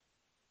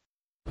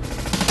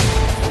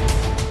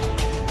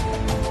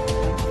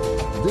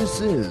This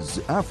is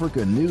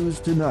Africa News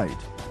Tonight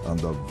on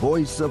the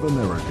Voice of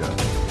America.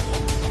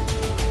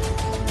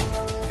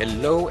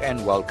 Hello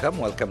and welcome.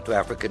 Welcome to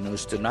Africa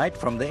News Tonight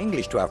from the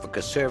English to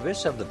Africa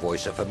service of the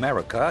Voice of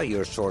America,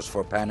 your source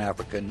for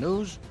Pan-African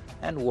news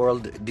and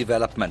world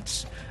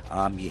developments.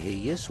 I'm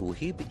Yehiyas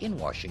Wuhib in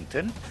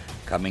Washington.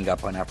 Coming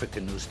up on Africa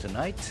News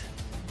Tonight.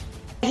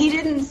 He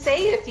didn't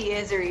say if he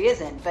is or he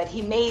isn't, but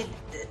he made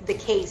the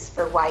case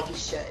for why he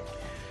should.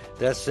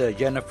 That's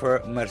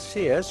Jennifer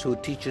Mercias, who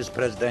teaches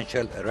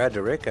presidential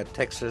rhetoric at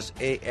Texas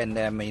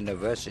A&M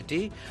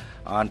University,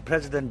 on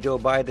President Joe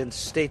Biden's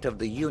State of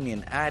the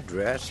Union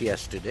address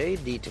yesterday.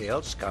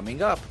 Details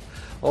coming up.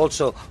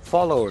 Also,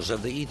 followers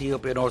of the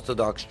Ethiopian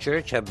Orthodox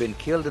Church have been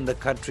killed in the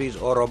country's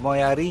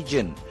Oromoya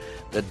region.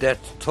 The death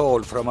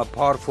toll from a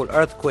powerful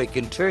earthquake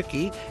in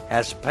Turkey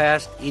has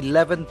passed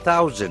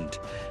 11,000.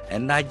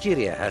 And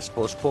Nigeria has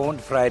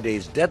postponed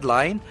Friday's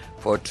deadline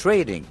for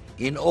trading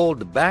in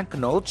old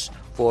banknotes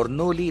for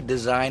newly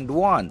designed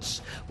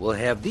ones. We'll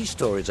have these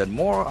stories and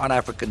more on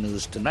Africa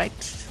News Tonight.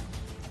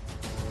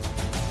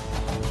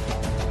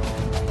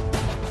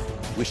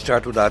 We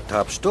start with our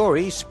top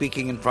story.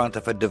 Speaking in front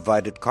of a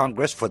divided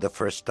Congress for the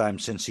first time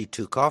since he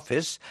took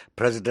office,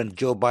 President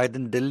Joe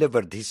Biden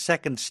delivered his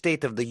second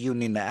State of the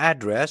Union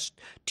address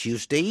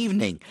Tuesday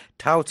evening,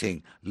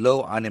 touting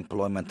low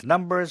unemployment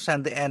numbers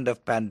and the end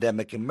of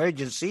pandemic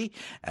emergency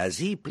as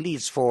he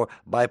pleads for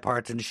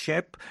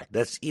bipartisanship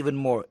that's even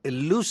more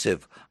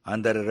elusive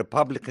under a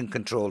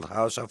Republican-controlled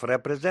House of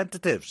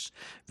Representatives.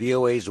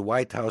 VOA's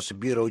White House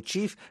Bureau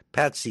Chief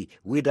Patsy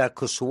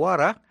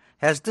Widakuswara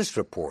has this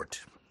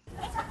report.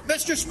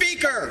 Mr.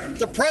 Speaker,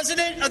 the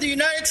President of the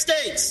United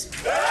States.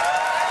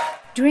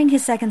 During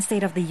his second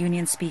State of the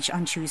Union speech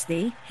on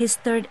Tuesday, his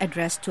third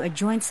address to a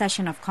joint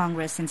session of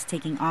Congress since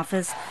taking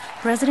office,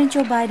 President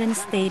Joe Biden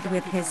stayed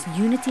with his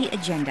unity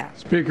agenda.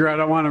 Speaker, I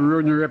don't want to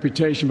ruin your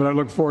reputation, but I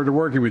look forward to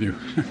working with you.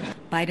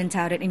 Biden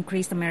touted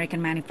increased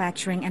American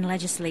manufacturing and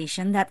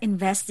legislation that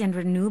invests in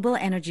renewable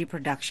energy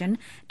production,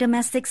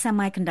 domestic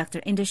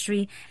semiconductor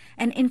industry,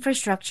 and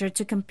infrastructure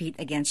to compete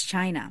against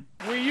China.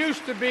 We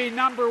used to be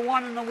number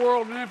one in the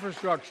world in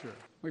infrastructure.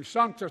 We've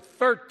sunk to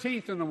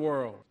 13th in the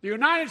world. The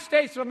United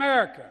States of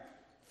America,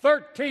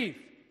 13th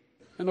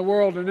in the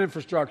world in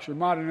infrastructure,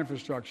 modern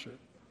infrastructure.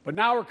 But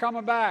now we're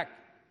coming back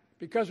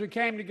because we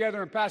came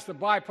together and passed the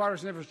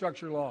bipartisan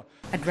infrastructure law.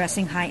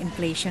 Addressing high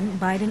inflation,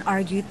 Biden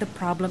argued the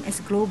problem is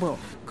global,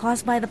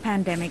 caused by the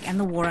pandemic and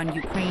the war on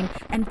Ukraine,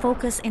 and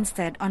focused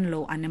instead on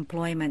low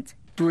unemployment.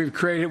 We've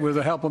created, with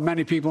the help of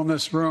many people in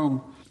this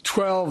room,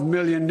 12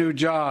 million new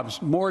jobs,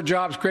 more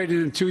jobs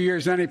created in 2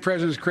 years than any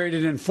president's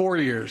created in 4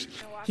 years.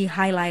 He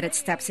highlighted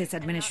steps his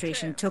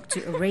administration took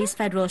to erase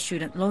federal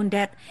student loan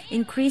debt,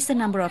 increase the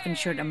number of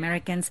insured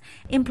Americans,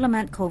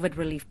 implement COVID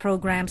relief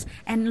programs,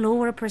 and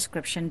lower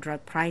prescription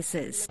drug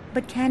prices.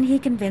 But can he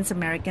convince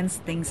Americans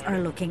things are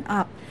looking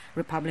up?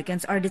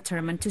 Republicans are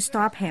determined to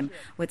stop him,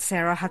 with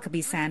Sarah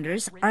Huckabee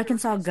Sanders,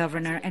 Arkansas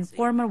governor and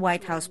former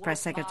White House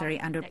press secretary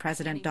under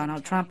President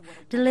Donald Trump,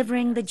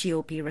 delivering the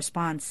GOP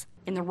response.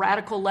 In the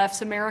radical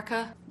left's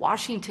America,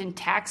 Washington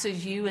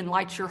taxes you and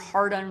lights your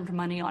hard-earned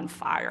money on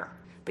fire.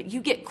 But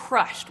you get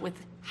crushed with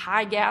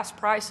high gas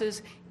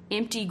prices,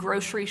 empty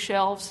grocery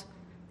shelves,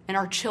 and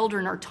our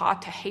children are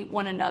taught to hate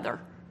one another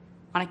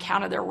on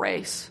account of their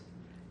race,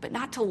 but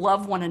not to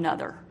love one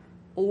another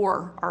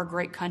or our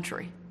great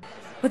country.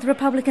 With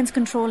Republicans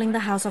controlling the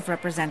House of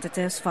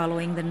Representatives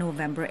following the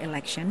November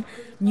election,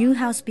 new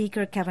House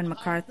Speaker Kevin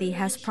McCarthy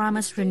has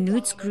promised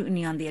renewed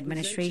scrutiny on the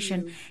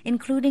administration,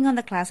 including on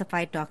the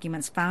classified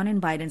documents found in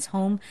Biden's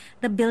home,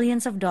 the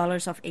billions of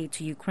dollars of aid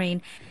to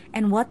Ukraine,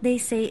 and what they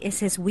say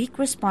is his weak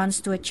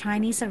response to a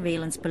Chinese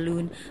surveillance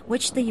balloon,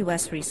 which the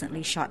U.S.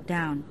 recently shot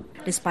down.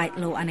 Despite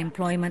low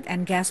unemployment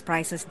and gas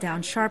prices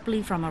down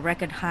sharply from a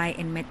record high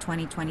in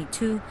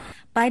mid-2022,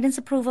 Biden's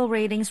approval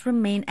ratings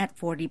remain at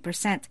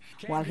 40%.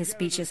 While his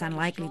speech is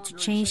unlikely to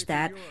change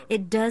that,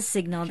 it does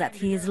signal that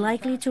he is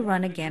likely to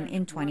run again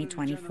in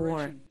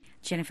 2024.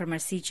 Jennifer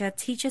Mercias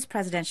teaches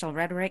presidential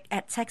rhetoric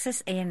at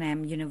Texas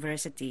A&M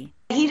University.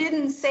 He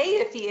didn't say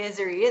if he is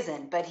or he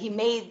isn't, but he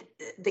made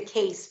the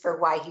case for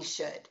why he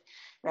should,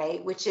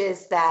 right? Which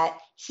is that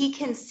he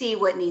can see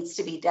what needs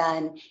to be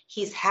done.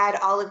 He's had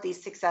all of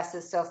these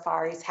successes so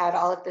far. He's had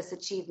all of this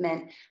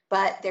achievement,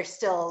 but there's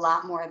still a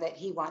lot more that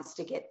he wants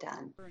to get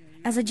done.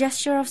 As a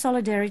gesture of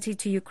solidarity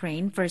to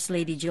Ukraine, First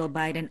Lady Jill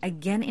Biden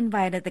again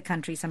invited the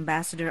country's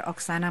ambassador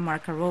Oksana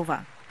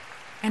Markarova.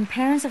 And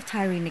parents of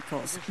Tyree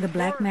Nichols, the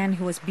black man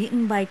who was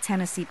beaten by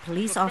Tennessee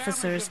police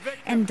officers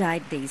and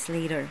died days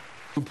later.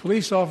 When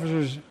police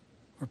officers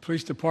or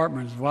police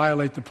departments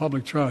violate the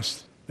public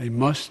trust, they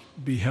must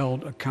be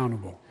held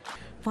accountable.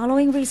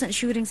 Following recent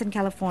shootings in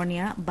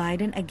California,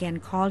 Biden again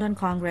called on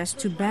Congress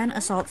to ban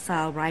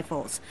assault-style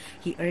rifles.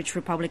 He urged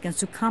Republicans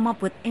to come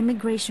up with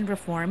immigration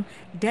reform,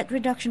 debt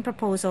reduction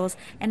proposals,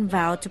 and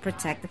vowed to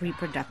protect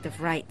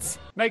reproductive rights.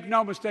 Make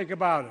no mistake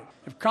about it.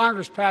 If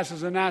Congress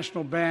passes a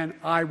national ban,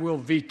 I will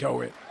veto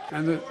it.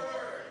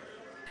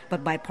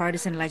 but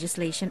bipartisan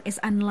legislation is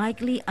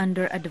unlikely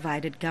under a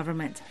divided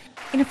government.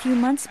 In a few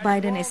months,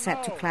 Biden is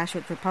set to clash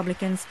with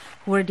Republicans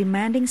who are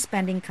demanding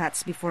spending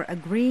cuts before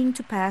agreeing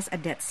to pass a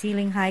debt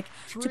ceiling hike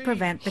to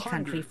prevent the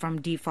country from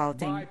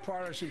defaulting.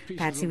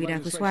 Patsy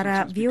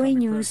Widakuswara, VOA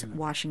News,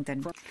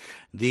 Washington.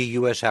 The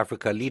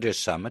U.S.-Africa Leaders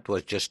Summit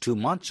was just 2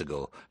 months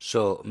ago,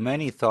 so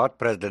many thought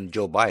President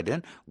Joe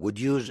Biden would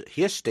use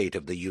his State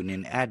of the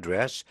Union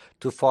address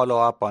to follow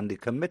up on the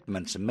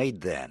commitments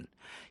made then.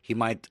 He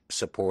might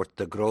support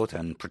the growth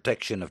and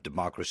protection of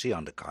democracy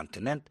on the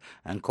continent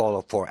and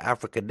call for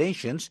African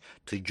nations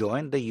to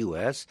join the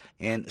U.S.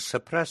 in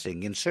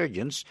suppressing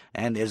insurgents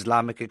and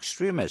Islamic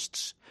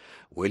extremists.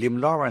 William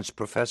Lawrence,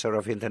 professor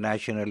of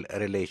international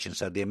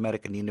relations at the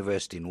American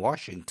University in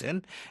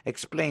Washington,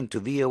 explained to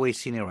VOA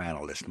senior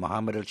analyst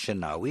Mohammed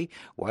Al-Shanawi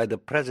why the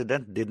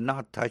president did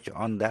not touch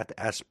on that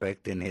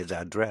aspect in his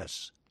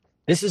address.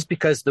 This is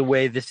because the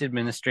way this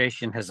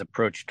administration has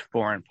approached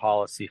foreign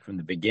policy from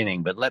the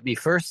beginning. But let me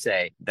first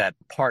say that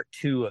part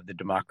 2 of the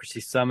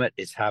Democracy Summit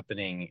is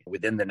happening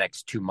within the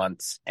next 2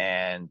 months.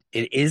 And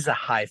it is a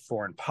high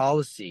foreign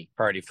policy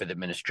priority for the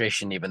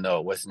administration, even though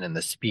it wasn't in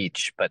the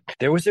speech. But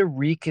there was a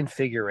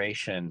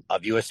reconfiguration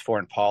of U.S.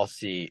 foreign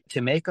policy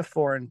to make a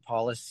foreign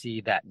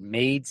policy that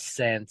made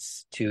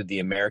sense to the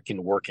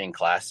American working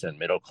class and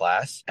middle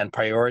class and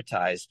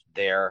prioritized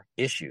their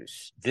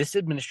issues. This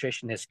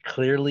administration has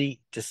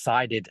clearly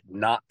decided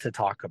not to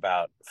talk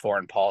about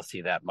foreign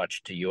policy that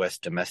much to U.S.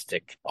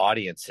 domestic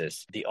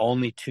audiences. The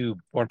only 2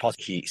 foreign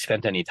policy he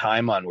spent any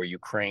time on were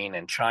Ukraine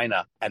and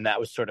China, and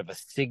that was sort of a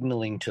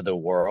signaling to the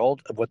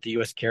world of what the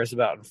U.S. cares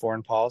about in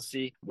foreign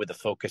policy with a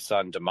focus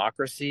on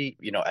democracy,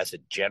 as a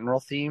general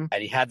theme.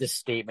 And he had this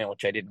statement,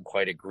 which I didn't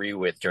quite agree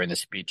with during the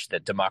speech,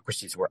 that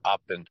democracies were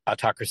up and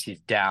autocracies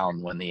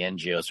down when the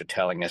NGOs are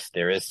telling us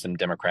there is some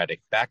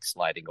democratic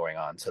backsliding going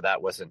on. So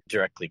that wasn't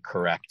directly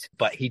correct.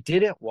 But he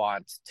didn't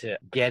want to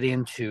get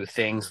into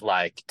things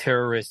like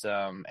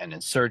terrorism and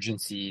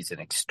insurgencies and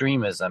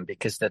extremism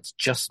because that's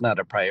just not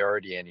a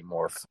priority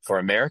anymore for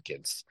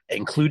Americans.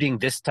 Including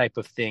this type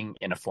of thing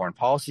in a foreign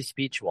policy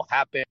speech will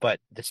happen, but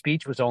the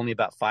speech was only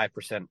about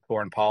 5%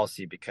 foreign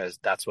policy because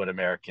that's what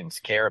Americans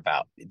care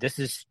about. This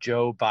is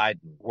Joe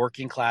Biden,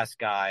 working class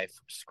guy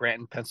from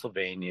Scranton,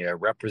 Pennsylvania,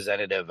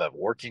 representative of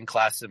working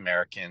class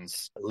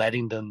Americans,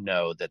 letting them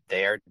know that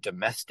their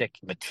domestic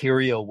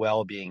material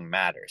well-being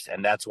matters.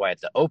 And that's why at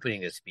the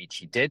opening of the speech,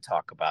 he did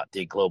talk about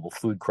the global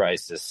food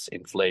crisis,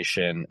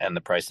 inflation, and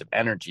the price of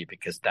energy,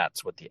 because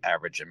that's what the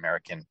average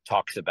American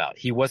talks about.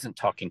 He wasn't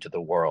talking to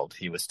the world.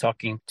 He was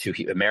talking to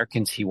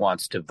Americans he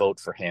wants to vote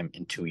for him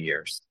in 2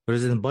 years.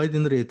 President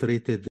Biden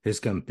reiterated his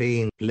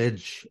campaign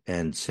pledge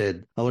and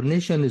said, "Our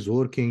nation is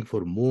working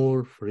for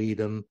more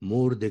freedom,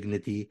 more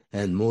dignity,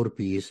 and more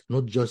peace,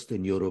 not just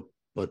in Europe,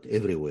 but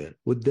everywhere."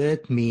 Would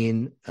that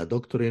mean a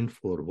doctrine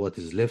for what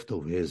is left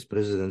of his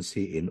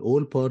presidency in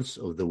all parts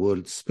of the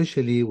world,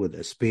 especially with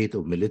a spate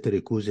of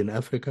military coups in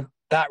Africa?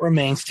 That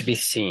remains to be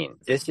seen.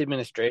 This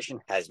administration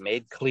has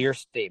made clear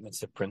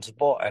statements of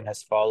principle and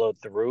has followed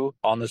through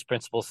on those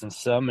principles in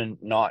some and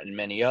not in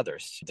many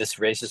others. This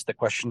raises the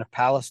question of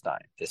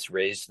Palestine. This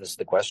raises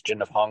the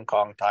question of Hong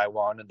Kong,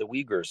 Taiwan, and the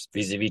Uyghurs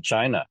vis-a-vis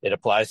China. It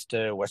applies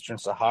to Western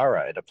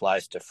Sahara. It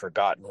applies to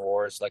forgotten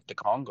wars like the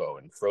Congo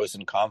and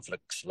frozen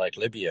conflicts like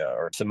Libya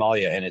or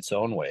Somalia in its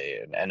own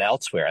way and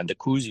elsewhere. And the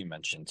coups you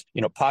mentioned.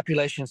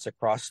 Populations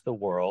across the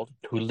world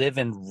who live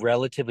in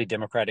relatively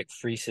democratic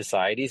free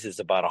societies is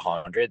about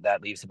 100.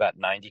 That leaves about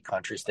 90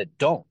 countries that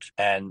don't.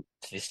 And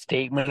the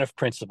statement of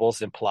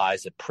principles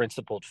implies a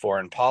principled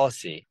foreign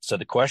policy. So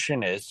the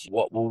question is,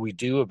 what will we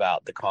do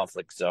about the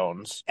conflict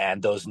zones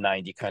and those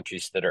 90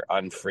 countries that are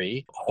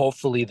unfree?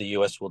 Hopefully the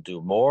U.S. will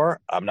do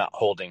more. I'm not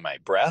holding my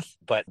breath.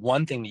 But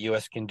one thing the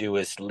U.S. can do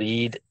is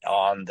lead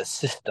on the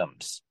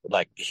systems,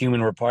 like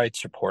human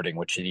rights reporting,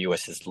 which the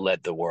U.S. has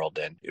led the world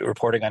in,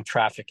 reporting on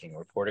trafficking,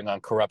 reporting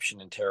on corruption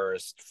and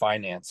terrorist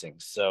financing.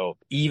 So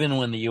even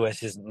when the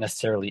U.S. isn't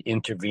necessarily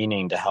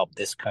intervening to help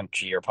this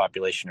country or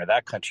population or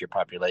that country or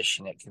population,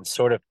 it can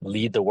sort of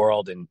lead the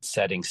world in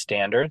setting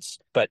standards.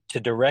 But to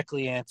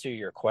directly answer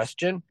your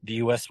question, the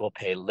U.S. will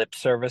pay lip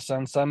service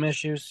on some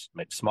issues,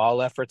 make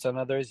small efforts on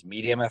others,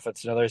 medium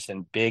efforts on others,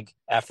 and big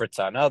efforts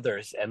on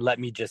others. And let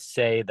me just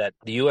say that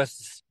the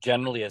U.S.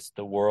 generally as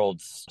the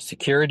world's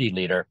security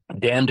leader,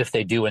 damned if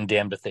they do and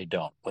damned if they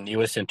don't. When the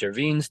U.S.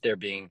 intervenes, they're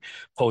being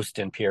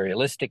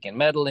post-imperialistic and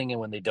meddling. And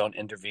when they don't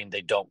intervene,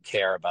 they don't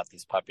care about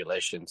these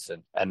populations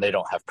and they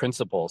don't have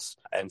principles.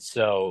 And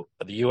so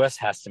the U.S.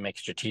 has to make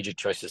strategic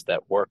choices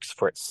that works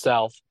for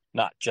itself,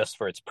 not just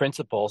for its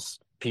principles.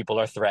 People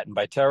are threatened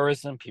by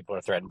terrorism. People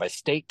are threatened by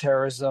state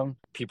terrorism.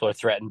 People are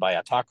threatened by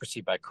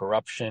autocracy, by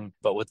corruption.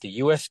 But what the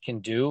U.S. can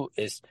do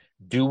is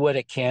do what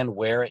it can,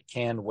 where it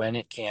can, when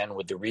it can,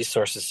 with the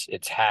resources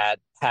it's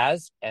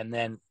has, and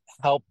then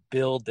help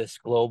build this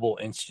global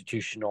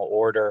institutional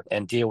order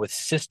and deal with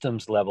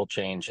systems level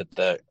change at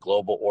the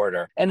global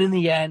order. And in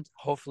the end,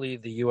 hopefully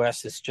the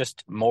U.S. is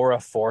just more a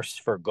force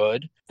for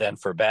good than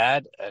for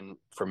bad and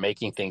for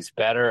making things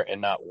better and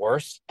not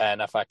worse.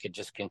 And if I could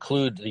just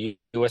conclude, the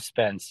U.S.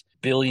 spends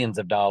billions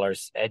of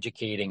dollars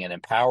educating and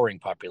empowering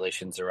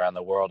populations around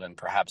the world, and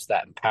perhaps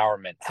that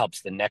empowerment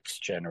helps the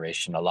next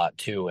generation a lot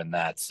too, and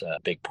that's a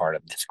big part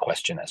of this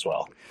question as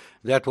well.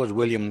 That was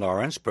William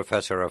Lawrence,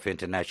 Professor of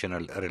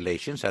International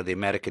Relations at the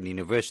American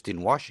University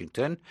in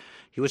Washington.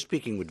 He was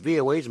speaking with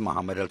VOA's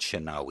Mohammed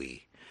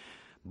El-Shenawi.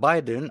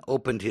 Biden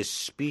opened his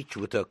speech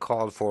with a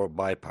call for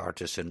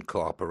bipartisan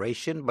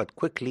cooperation, but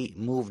quickly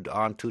moved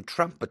on to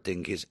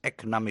trumpeting his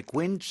economic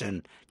wins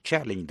and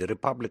challenged the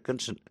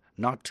Republicans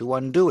not to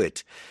undo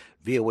it.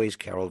 VOA's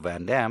Carol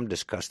Van Dam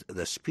discussed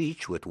the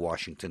speech with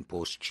Washington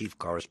Post chief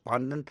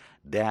correspondent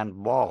Dan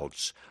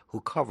Balz, who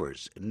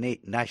covers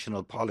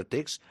national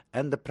politics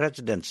and the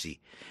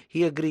presidency.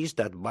 He agrees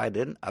that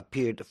Biden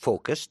appeared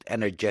focused,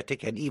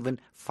 energetic, and even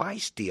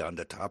feisty on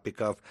the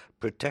topic of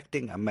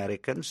protecting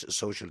Americans'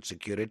 Social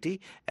Security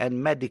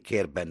and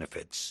Medicare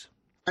benefits.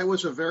 It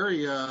was a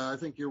very, I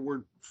think your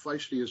word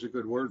feisty is a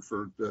good word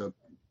for the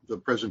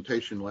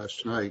presentation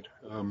last night.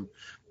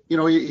 You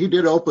know, he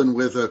did open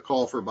with a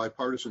call for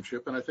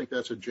bipartisanship, and I think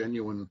that's a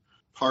genuine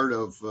part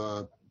of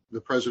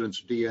the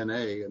president's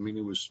DNA. I mean,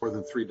 he was more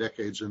than 3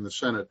 decades in the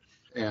Senate,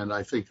 and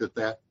I think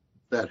that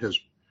has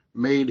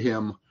made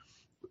him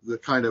the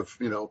kind of,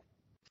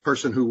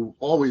 person who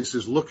always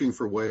is looking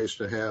for ways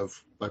to have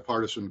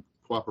bipartisan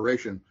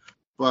cooperation.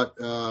 But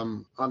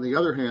on the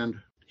other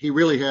hand, he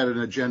really had an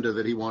agenda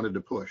that he wanted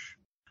to push.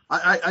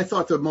 I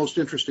thought the most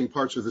interesting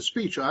parts of the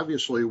speech,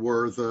 obviously,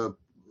 were the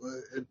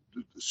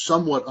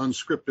somewhat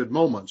unscripted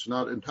moments,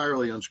 not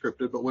entirely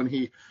unscripted, but when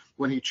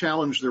he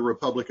challenged the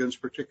Republicans,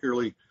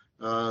 particularly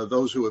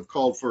those who have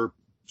called for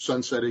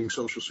sunsetting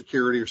Social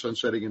Security or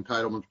sunsetting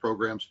entitlement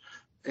programs.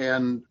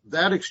 And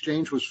that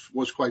exchange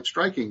was quite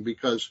striking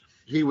because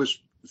he was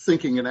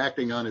thinking and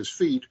acting on his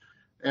feet.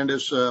 And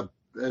as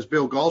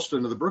Bill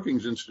Galston of the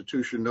Brookings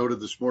Institution noted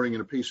this morning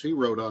in a piece he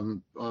wrote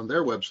on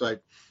their website,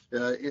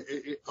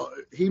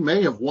 he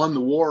may have won the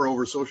war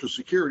over Social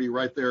Security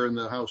right there in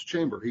the House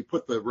chamber. He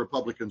put the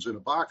Republicans in a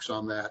box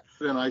on that.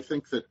 And I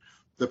think that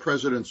the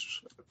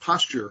president's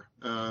posture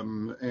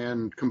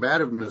and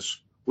combativeness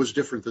was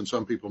different than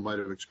some people might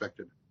have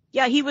expected.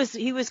 Yeah, he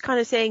was kind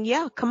of saying,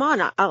 yeah, come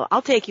on,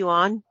 I'll take you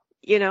on.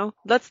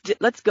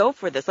 Let's go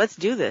for this. Let's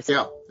do this.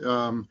 Yeah.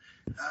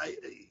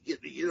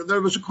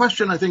 There was a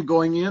question, I think,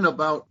 going in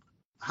about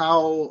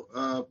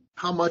how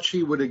much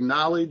he would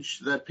acknowledge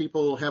that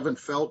people haven't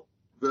felt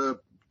the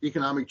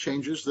economic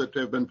changes that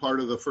have been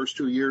part of the first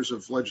 2 years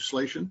of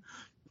legislation.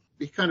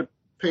 He kind of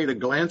paid a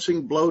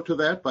glancing blow to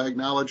that by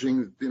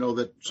acknowledging,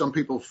 that some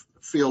people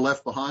feel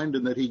left behind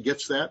and that he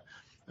gets that.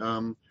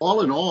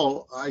 All in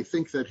all, I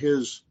think that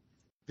his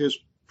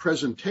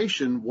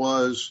presentation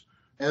was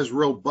as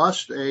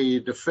robust a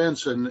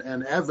defense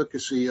and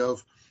advocacy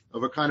of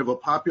a kind of a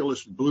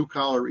populist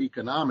blue-collar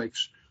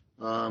economics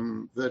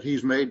that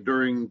he's made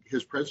during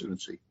his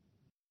presidency.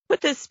 Put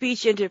this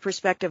speech into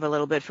perspective a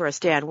little bit for us,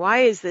 Dan.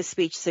 Why is this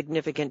speech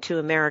significant to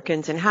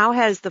Americans, and how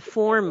has the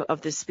form of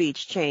the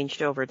speech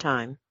changed over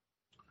time?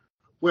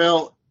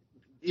 Well,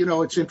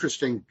 it's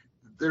interesting.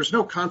 There's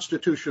no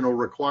constitutional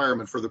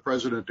requirement for the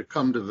president to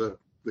come to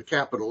the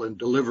Capitol and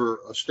deliver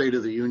a State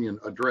of the Union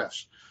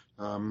address.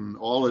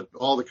 All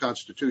the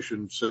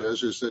Constitution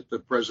says is that the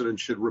president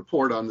should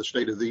report on the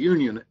State of the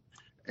Union.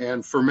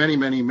 And for many,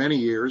 many, many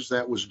years,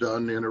 that was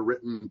done in a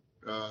written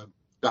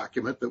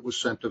document that was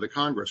sent to the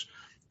Congress.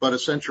 But a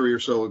century or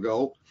so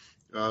ago,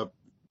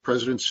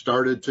 presidents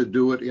started to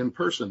do it in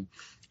person.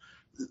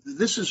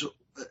 This is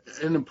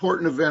an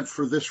important event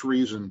for this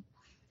reason.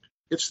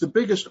 It's the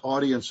biggest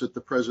audience that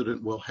the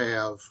president will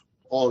have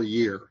all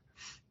year.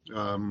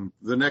 The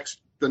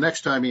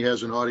next time he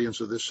has an audience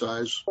of this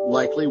size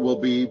likely will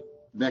be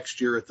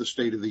next year at the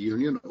State of the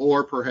Union,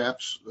 or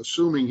perhaps,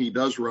 assuming he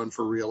does run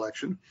for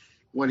re-election,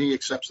 when he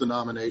accepts the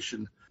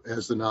nomination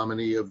as the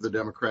nominee of the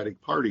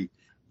Democratic Party.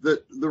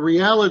 The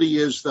reality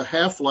is the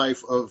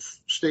half-life of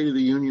State of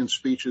the Union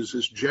speeches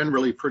is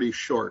generally pretty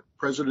short.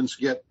 Presidents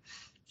get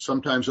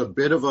sometimes a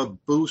bit of a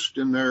boost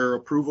in their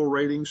approval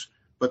ratings,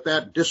 but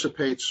that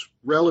dissipates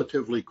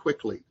relatively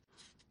quickly.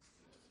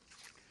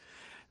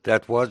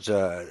 That was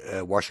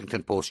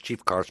Washington Post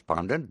chief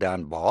correspondent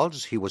Dan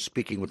Balz. He was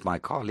speaking with my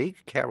colleague,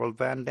 Carol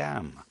Van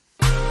Dam.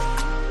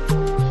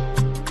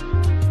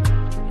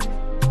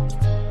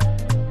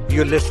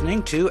 You're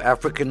listening to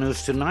Africa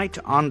News Tonight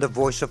on the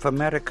Voice of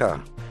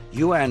America.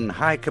 UN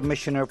High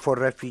Commissioner for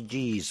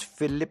Refugees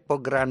Filippo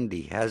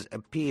Grandi has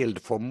appealed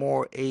for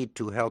more aid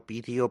to help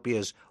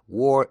Ethiopia's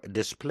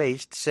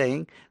war-displaced,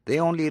 saying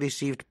they only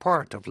received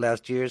part of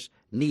last year's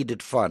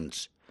needed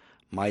funds.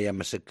 Maya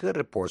Masakur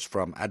reports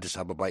from Addis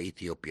Ababa,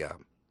 Ethiopia.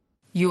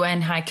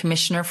 UN High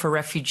Commissioner for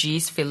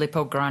Refugees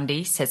Filippo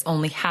Grandi says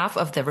only half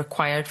of the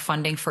required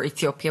funding for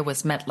Ethiopia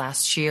was met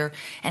last year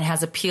and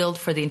has appealed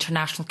for the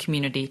international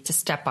community to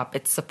step up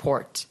its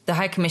support. The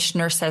High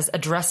Commissioner says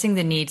addressing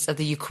the needs of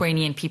the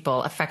Ukrainian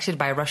people affected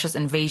by Russia's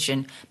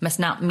invasion must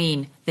not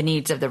mean the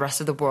needs of the rest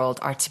of the world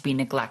are to be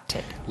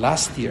neglected.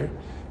 Last year,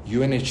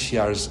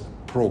 UNHCR's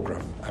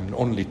program, I'm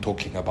only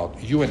talking about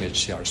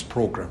UNHCR's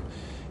program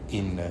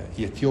in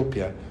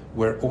Ethiopia,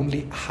 were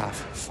only half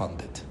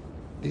funded.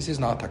 This is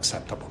not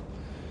acceptable.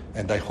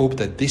 And I hope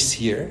that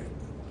this year,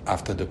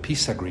 after the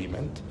peace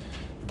agreement,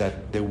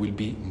 that there will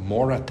be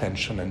more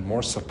attention and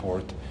more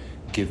support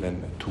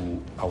given to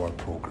our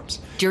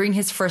programs. During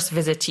his first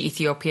visit to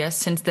Ethiopia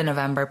since the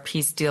November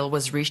peace deal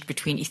was reached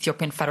between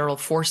Ethiopian Federal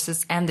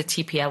Forces and the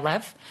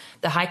TPLF,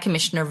 the High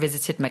Commissioner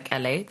visited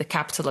Mekelle, the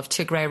capital of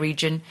Tigray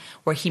region,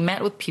 where he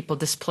met with people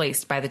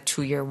displaced by the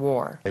 2-year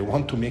war. I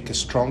want to make a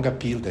strong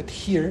appeal that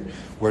here,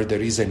 where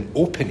there is an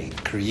opening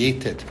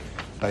created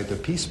by the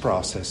peace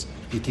process,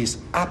 it is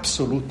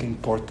absolutely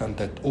important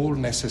that all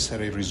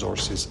necessary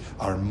resources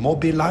are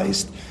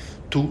mobilized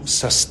to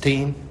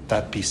sustain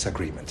that peace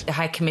agreement. The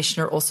High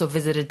Commissioner also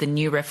visited the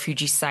new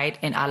refugee site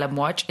in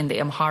Alamwaj in the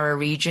Amhara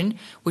region,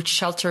 which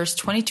shelters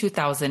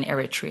 22,000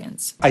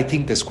 Eritreans. I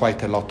think there's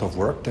quite a lot of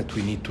work that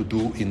we need to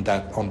do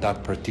on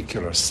that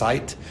particular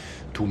site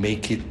to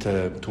make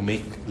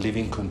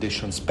living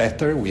conditions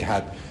better. We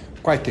had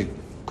quite a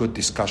good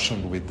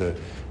discussion with the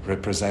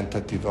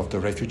representative of the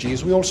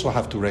refugees. We also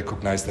have to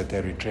recognize that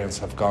Eritreans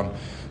have gone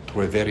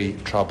through a very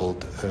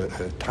troubled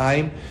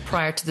time.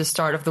 Prior to the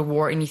start of the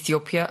war in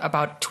Ethiopia,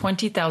 about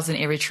 20,000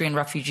 Eritrean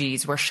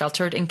refugees were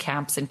sheltered in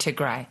camps in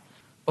Tigray.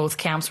 Both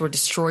camps were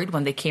destroyed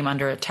when they came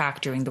under attack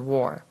during the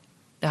war.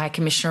 The High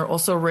Commissioner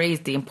also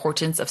raised the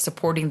importance of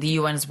supporting the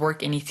UN's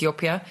work in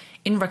Ethiopia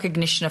in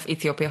recognition of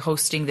Ethiopia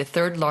hosting the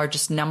third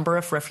largest number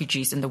of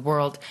refugees in the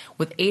world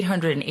with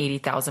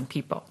 880,000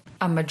 people.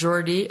 A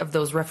majority of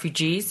those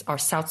refugees are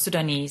South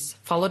Sudanese,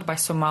 followed by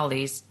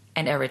Somalis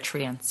and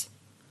Eritreans.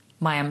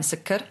 Maya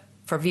Msikir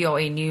for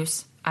VOA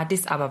News,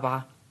 Addis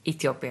Ababa,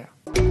 Ethiopia.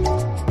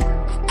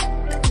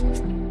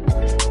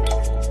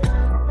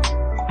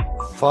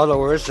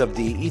 Followers of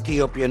the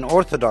Ethiopian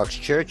Orthodox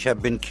Church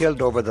have been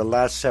killed over the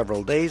last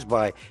several days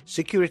by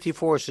security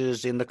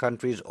forces in the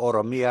country's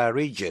Oromia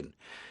region.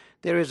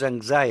 There is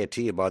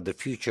anxiety about the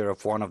future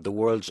of one of the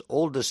world's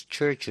oldest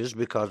churches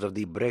because of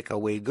the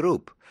breakaway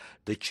group.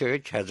 The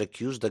church has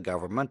accused the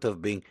government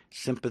of being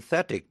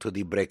sympathetic to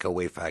the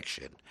breakaway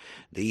faction.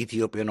 The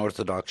Ethiopian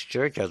Orthodox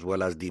Church, as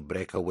well as the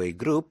breakaway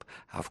group,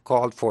 have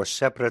called for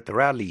separate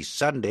rallies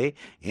Sunday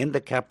in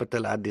the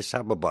capital Addis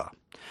Ababa.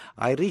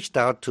 I reached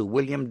out to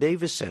William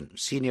Davison,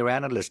 senior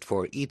analyst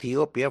for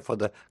Ethiopia for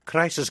the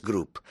Crisis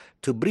Group,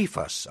 to brief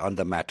us on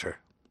the matter.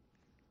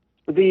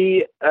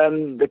 The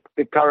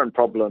current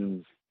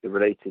problems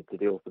related to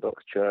the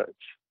Orthodox Church,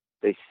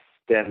 they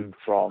stem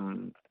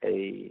from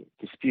a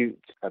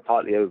dispute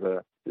partly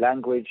over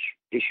language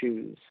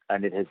issues,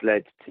 and it has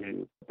led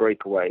to a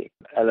breakaway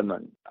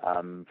element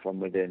from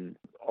within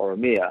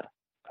Oromia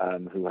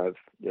who have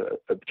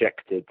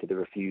objected to the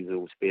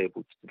refusal to be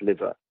able to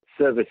deliver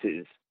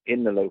services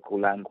in the local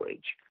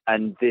language.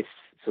 And this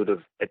sort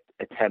of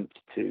attempt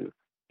to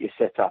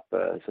set up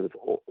a sort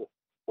of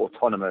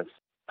autonomous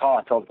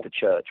part of the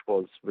church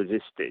was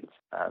resisted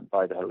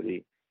by the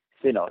Holy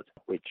Synod,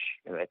 which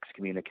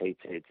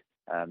excommunicated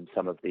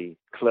some of the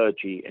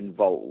clergy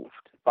involved.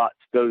 But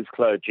those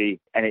clergy,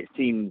 and it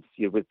seems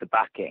with the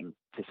backing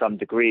to some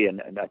degree,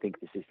 and I think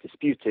this is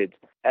disputed,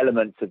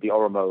 elements of the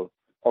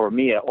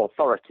Oromia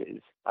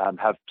authorities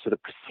have sort of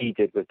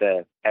proceeded with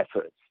their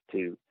efforts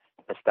to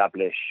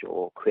establish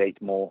or create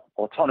more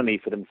autonomy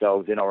for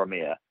themselves in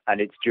Oromia.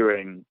 And it's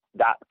during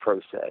that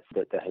process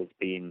that there has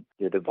been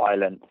the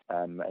violence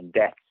and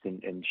deaths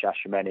in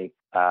Shashamene,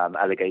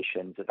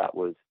 allegations that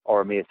was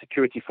Oromia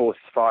security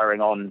forces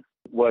firing on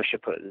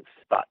worshippers.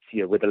 But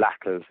with a lack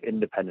of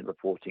independent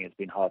reporting, it's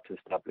been hard to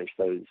establish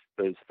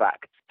those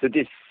facts. So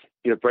this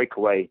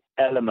breakaway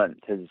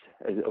element has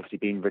obviously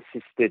been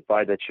resisted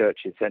by the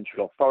church's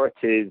central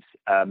authorities.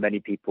 Many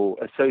people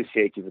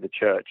associated with the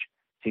church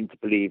seem to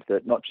believe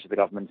that not just the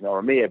government in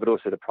Oromia, but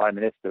also the Prime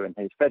Minister and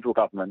his federal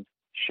government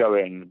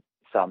showing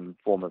some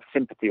form of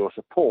sympathy or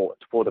support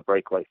for the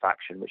breakaway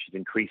faction, which is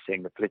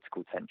increasing the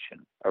political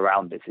tension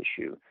around this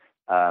issue.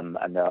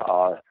 And there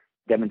are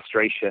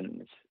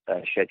demonstrations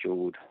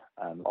scheduled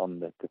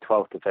on the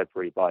 12th of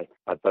February by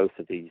both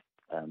of these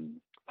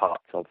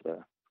parts of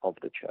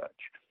the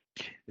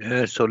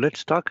church. So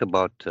let's talk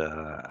about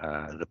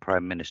the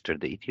Prime Minister.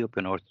 The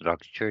Ethiopian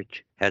Orthodox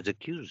Church has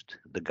accused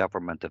the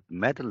government of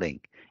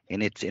meddling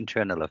in its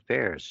internal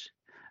affairs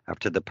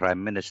after the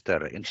Prime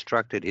Minister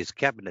instructed his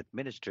cabinet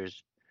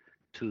ministers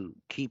to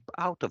keep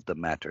out of the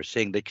matter,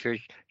 saying the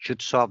church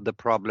should solve the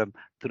problem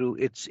through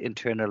its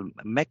internal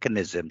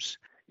mechanisms.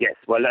 Yes,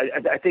 well,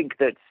 I think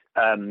that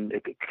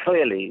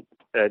clearly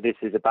this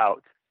is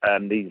about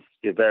these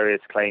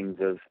various claims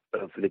of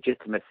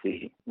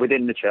legitimacy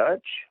within the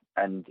church,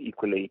 and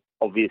equally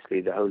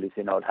obviously the Holy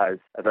Synod has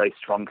a very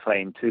strong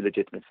claim to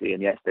legitimacy,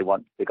 and yes, they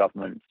want the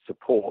government's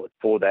support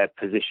for their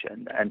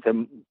position. And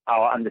so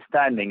our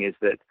understanding is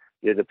that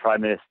the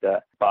Prime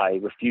Minister, by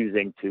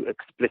refusing to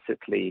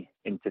explicitly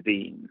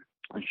intervene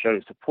and show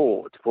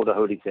support for the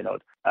Holy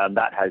Synod,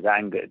 that has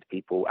angered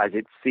people, as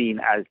it's seen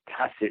as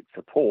tacit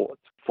support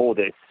for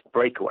this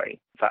breakaway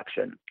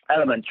faction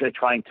element,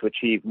 trying to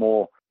achieve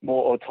more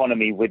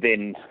autonomy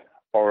within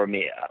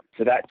Oromia.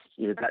 So that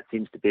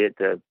seems to be at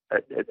the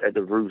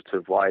root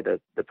of why the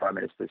Prime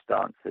Minister's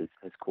stance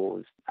has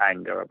caused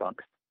anger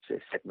amongst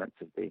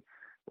segments of the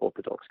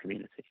Orthodox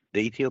community. The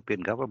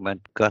Ethiopian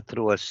government got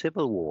through a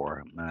civil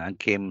war and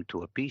came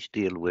to a peace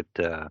deal with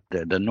the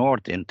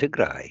north in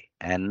Tigray,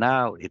 and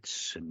now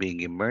it's being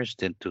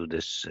immersed into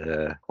this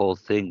whole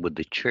thing with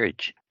the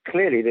church.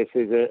 Clearly, this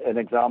is an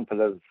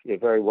example of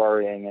very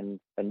worrying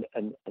and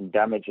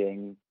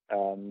damaging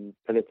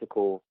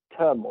political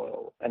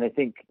turmoil. And I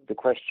think the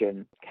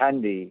question,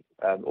 can the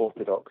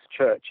Orthodox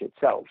Church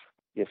itself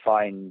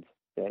find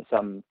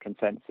some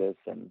consensus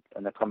and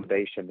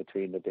accommodation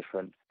between the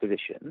different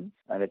positions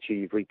and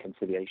achieve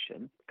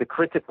reconciliation? The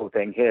critical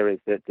thing here is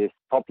that this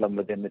problem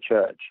within the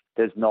church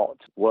does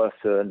not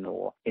worsen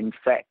or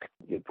infect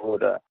the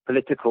broader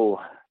political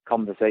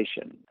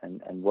conversation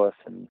and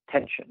worsen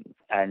tensions.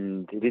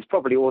 And it is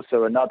probably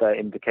also another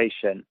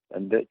indication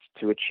that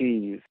to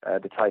achieve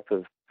the type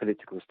of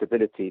political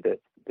stability that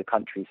the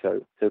country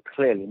so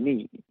clearly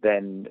needs,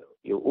 then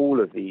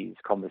all of these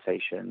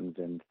conversations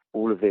and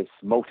all of this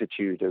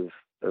multitude of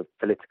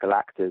political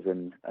actors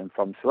and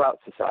from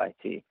throughout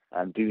society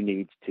do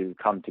need to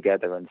come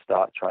together and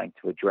start trying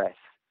to address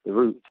the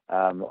root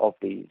of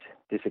these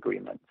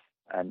disagreements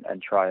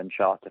and try and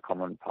chart a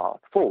common path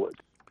forward.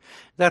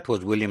 That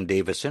was William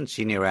Davison,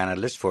 Senior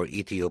Analyst for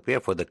Ethiopia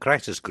for the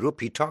Crisis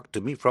Group. He talked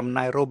to me from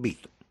Nairobi.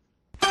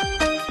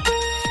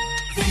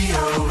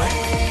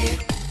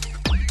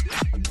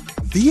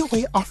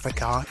 VOA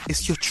Africa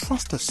is your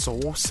trusted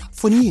source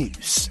for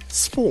news,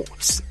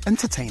 sports,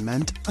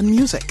 entertainment, and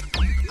music.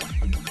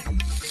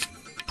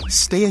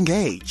 Stay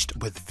engaged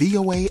with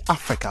VOA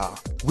Africa.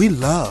 We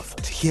love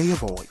to hear your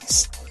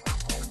voice.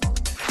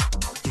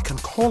 You can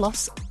call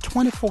us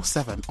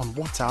 24/7 on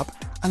WhatsApp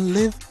and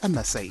leave a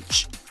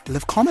message.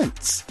 Leave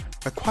comments,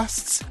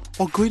 requests,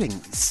 or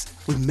greetings.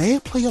 We may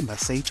play your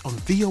message on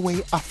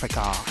VOA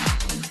Africa.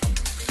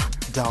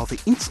 Dial the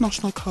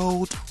international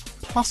code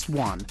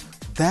 +1,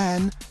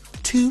 then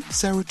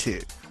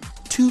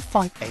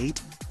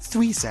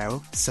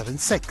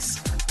 202-258-3076.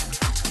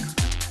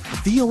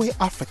 VOA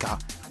Africa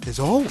is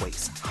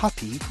always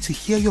happy to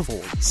hear your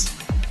voice.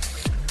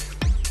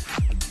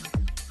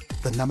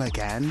 The number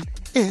again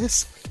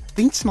is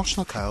the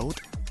international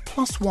code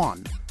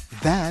 +1,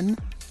 then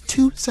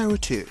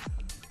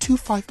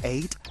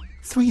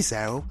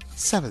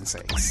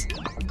 202-258-3076.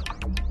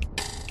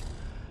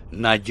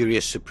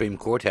 Nigeria's Supreme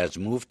Court has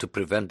moved to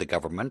prevent the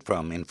government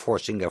from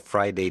enforcing a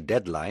Friday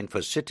deadline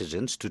for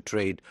citizens to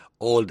trade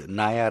old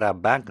Naira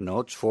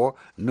banknotes for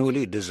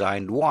newly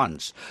designed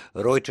ones.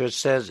 Reuters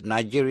says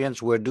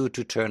Nigerians were due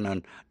to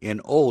turn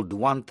in old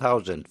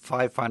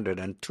 1,500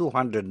 and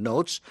 200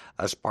 notes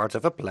as part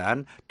of a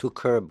plan to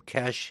curb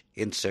cash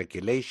in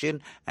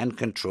circulation and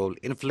control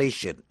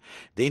inflation.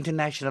 The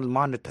International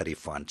Monetary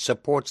Fund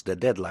supports the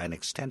deadline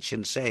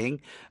extension,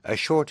 saying a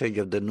shortage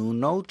of the new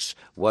notes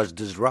was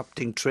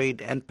disrupting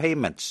trade and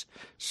payments.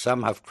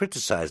 Some have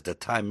criticized the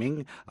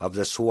timing of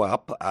the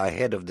swap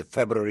ahead of the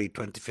February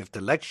 25th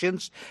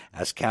elections,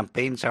 as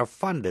campaigns are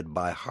funded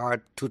by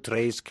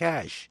hard-to-trace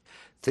cash.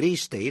 3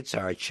 states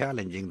are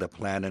challenging the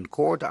plan in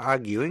court,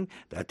 arguing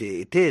that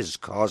it is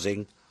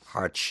causing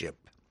hardship.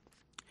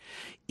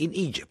 In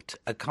Egypt,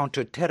 a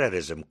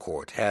counter-terrorism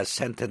court has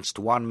sentenced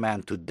 1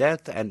 man to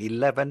death and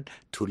 11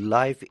 to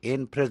life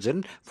in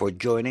prison for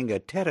joining a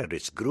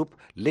terrorist group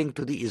linked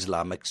to the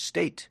Islamic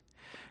State.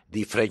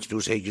 The French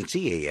news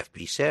agency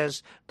AFP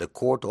says the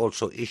court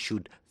also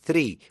issued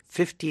 3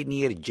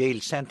 15-year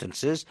jail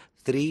sentences,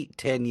 3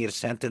 10-year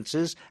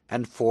sentences,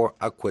 and 4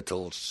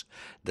 acquittals.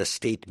 The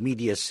state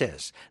media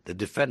says the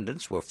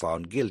defendants were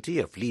found guilty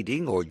of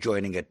leading or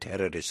joining a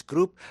terrorist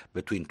group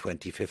between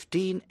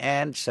 2015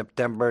 and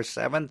September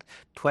 7,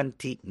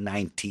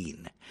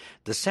 2019.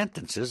 The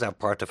sentences are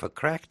part of a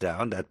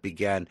crackdown that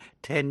began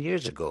 10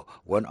 years ago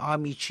when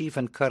Army Chief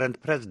and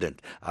current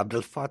President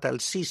Abdel Fattah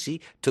al-Sisi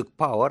took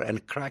power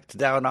and cracked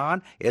down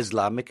on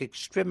Islamic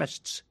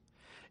extremists.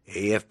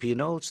 AFP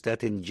notes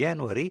that in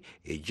January,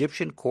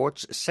 Egyptian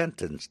courts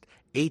sentenced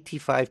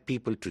 85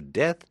 people to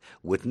death,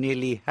 with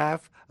nearly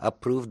half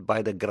approved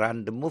by the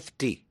Grand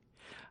Mufti.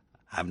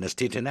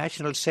 Amnesty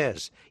International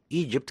says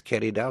Egypt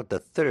carried out the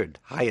 3rd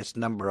highest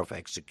number of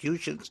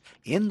executions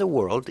in the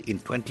world in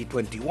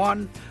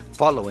 2021,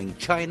 following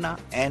China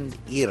and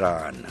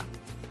Iran.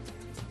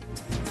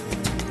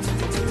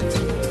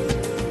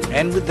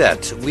 And with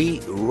that,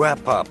 we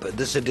wrap up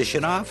this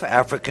edition of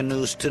African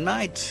News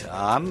Tonight.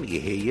 I'm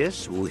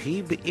Yehiyas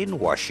Wuhib in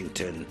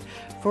Washington.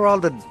 For all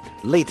the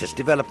latest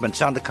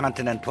developments on the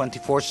continent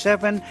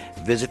 24/7,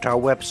 visit our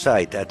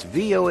website at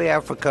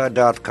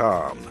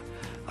voaafrica.com.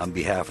 On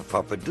behalf of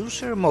our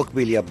producer,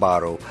 Mokbilia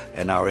Baro,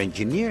 and our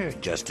engineer,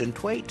 Justin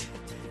Twait,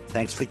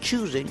 thanks for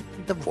choosing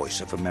the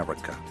Voice of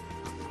America.